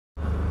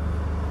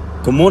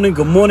Good morning,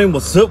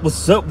 what's up,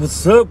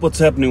 what's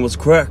happening, what's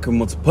cracking,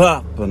 what's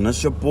poppin'?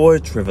 It's your boy,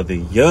 Trevor the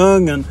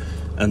Young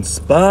and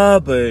Spa,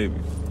 baby.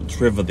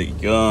 Trevor the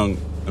Young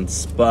and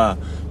Spa.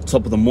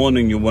 Top of the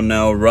morning, you are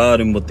now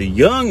riding with the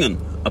Young and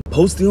I'm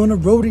posting on a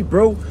roadie,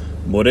 bro.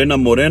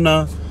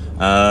 Morena.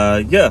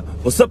 Yeah,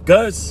 what's up,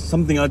 guys?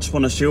 Something I just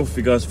want to share with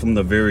you guys from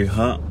the very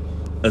heart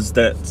is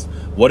that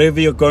whatever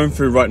you're going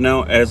through right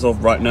now, as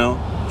of right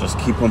now, just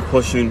keep on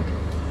pushing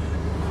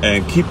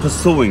and keep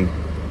pursuing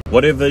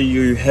whatever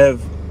you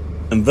have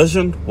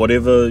envisioned,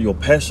 whatever your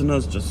passion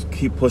is. Just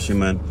keep pushing,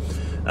 man.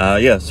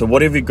 Yeah, so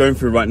whatever you're going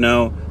through right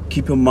now,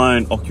 keep your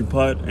mind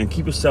occupied and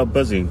keep yourself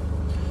busy.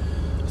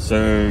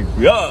 So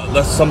yeah,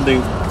 that's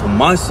something for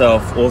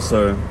myself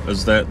also,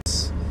 is that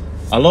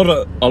a lot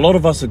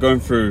of us are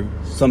going through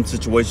some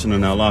situation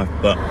in our life,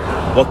 but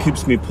what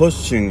keeps me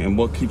pushing and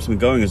what keeps me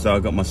going is that I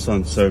got my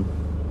son. So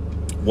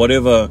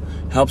whatever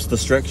helps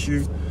distract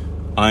you,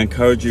 I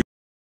encourage you.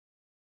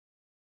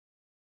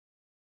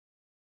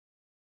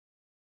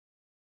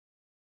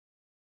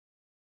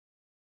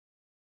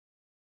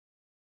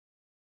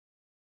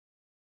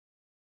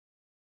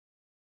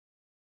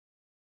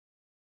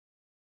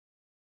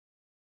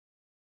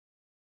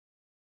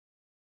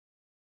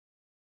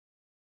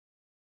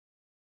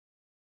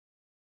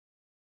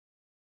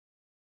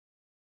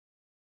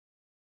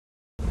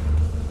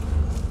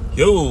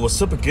 Yo, what's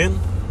up again?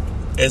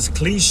 As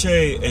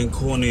cliche and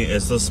corny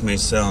as this may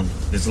sound,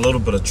 there's a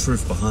little bit of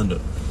truth behind it.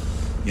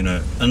 You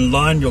know,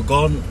 align your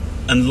God-given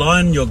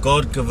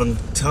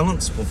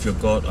talents with your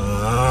God.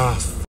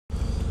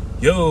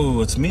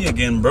 Yo, it's me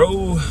again,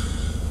 bro.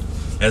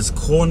 As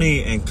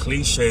corny and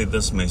cliche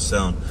this may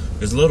sound,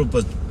 there's a little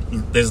bit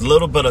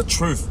of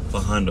truth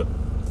behind it.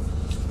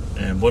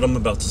 And what I'm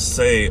about to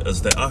say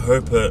is that I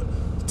hope it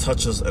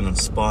touches and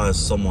inspires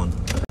someone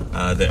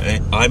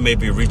that I may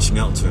be reaching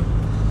out to.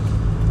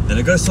 And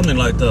it goes something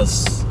like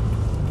this: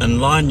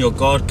 align your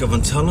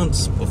God-given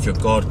talents with your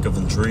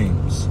God-given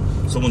dreams.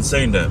 Someone's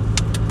saying that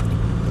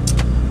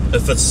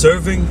if it's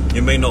serving,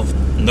 you may not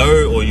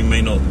know or you may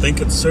not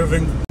think it's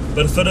serving,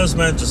 but if it is,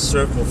 man, just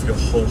serve with your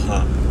whole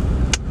heart.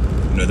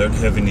 You know, don't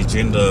have any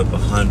agenda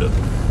behind it.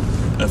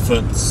 If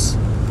it's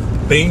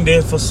being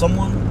there for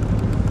someone,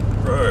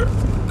 bro,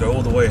 go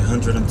all the way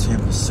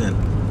 110%.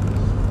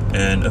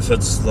 And if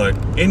it's like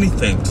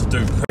anything to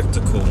do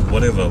practical,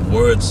 whatever,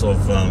 words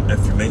of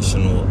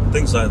affirmation or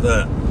things like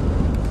that,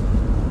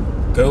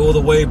 go all the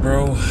way,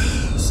 bro.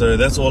 So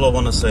that's all I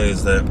want to say,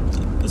 is that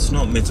it's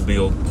not meant to be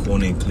all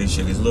corny and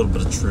cliche. There's a little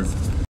bit of truth